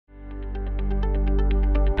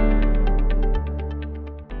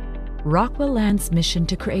Rockwell Land's mission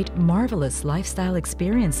to create marvelous lifestyle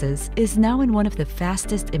experiences is now in one of the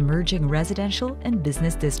fastest emerging residential and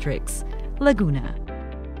business districts, Laguna.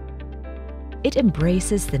 It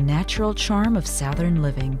embraces the natural charm of southern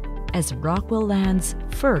living as Rockwell Land's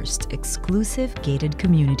first exclusive gated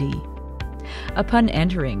community. Upon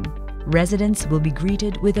entering, residents will be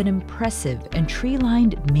greeted with an impressive and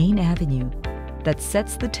tree-lined main avenue that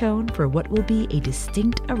sets the tone for what will be a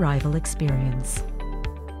distinct arrival experience.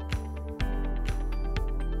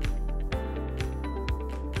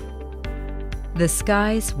 The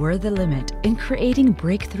skies were the limit in creating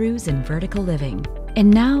breakthroughs in vertical living, and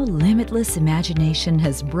now limitless imagination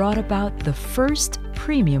has brought about the first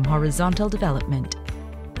premium horizontal development,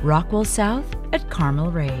 Rockwell South at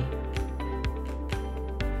Carmelray.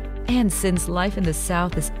 And since life in the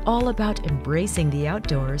South is all about embracing the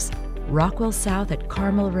outdoors, Rockwell South at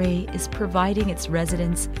Carmelray is providing its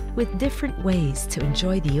residents with different ways to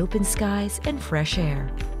enjoy the open skies and fresh air.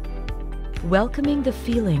 Welcoming the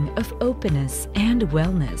feeling of openness and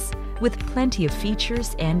wellness with plenty of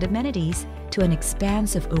features and amenities to an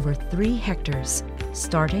expanse of over 3 hectares,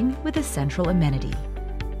 starting with a central amenity.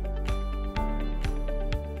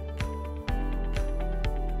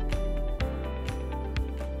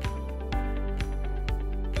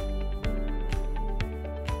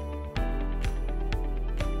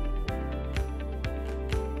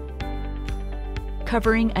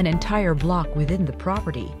 Covering an entire block within the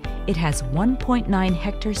property, it has 1.9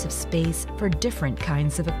 hectares of space for different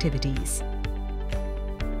kinds of activities.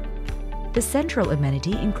 The central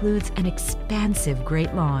amenity includes an expansive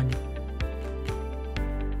great lawn,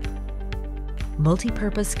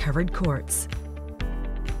 multi-purpose covered courts,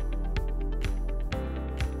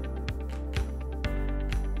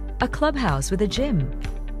 a clubhouse with a gym,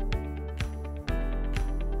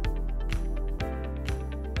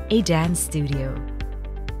 a dance studio,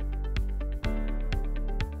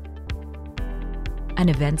 an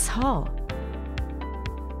events hall,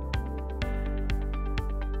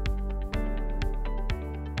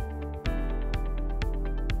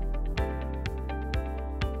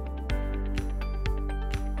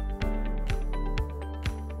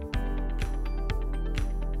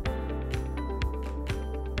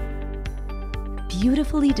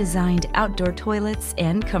 beautifully designed outdoor toilets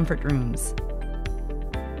and comfort rooms,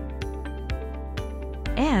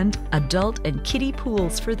 and adult and kiddie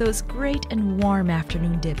pools for those great and warm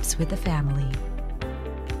afternoon dips with the family.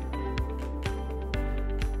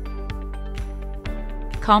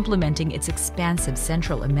 Complementing its expansive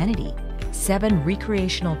central amenity, 7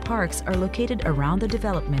 recreational parks are located around the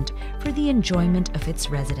development for the enjoyment of its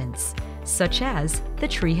residents, such as the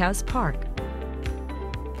Treehouse Park,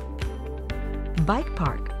 Bike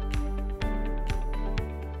Park,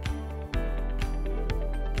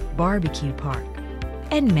 Barbecue Park,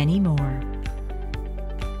 and many more.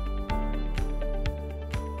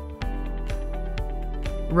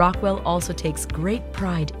 Rockwell also takes great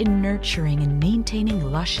pride in nurturing and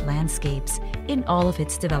maintaining lush landscapes in all of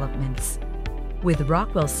its developments. With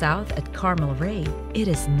Rockwell South at Carmelray, it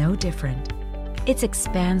is no different. Its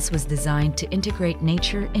expanse was designed to integrate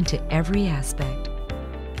nature into every aspect.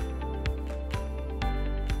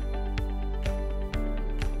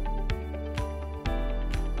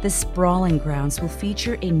 The sprawling grounds will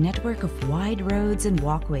feature a network of wide roads and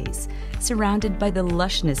walkways surrounded by the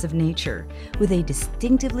lushness of nature, with a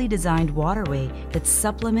distinctively designed waterway that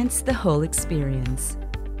supplements the whole experience.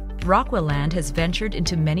 Rockwell Land has ventured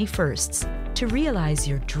into many firsts to realize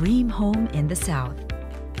your dream home in the South.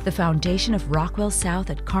 The foundation of Rockwell South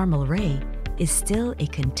at Carmelray is still a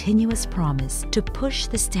continuous promise to push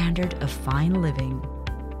the standard of fine living.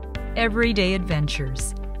 Everyday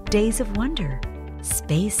adventures, days of wonder,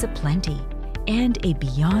 space aplenty, and a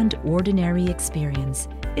beyond ordinary experience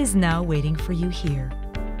is now waiting for you here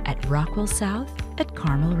at Rockwell South at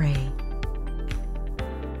Carmelray.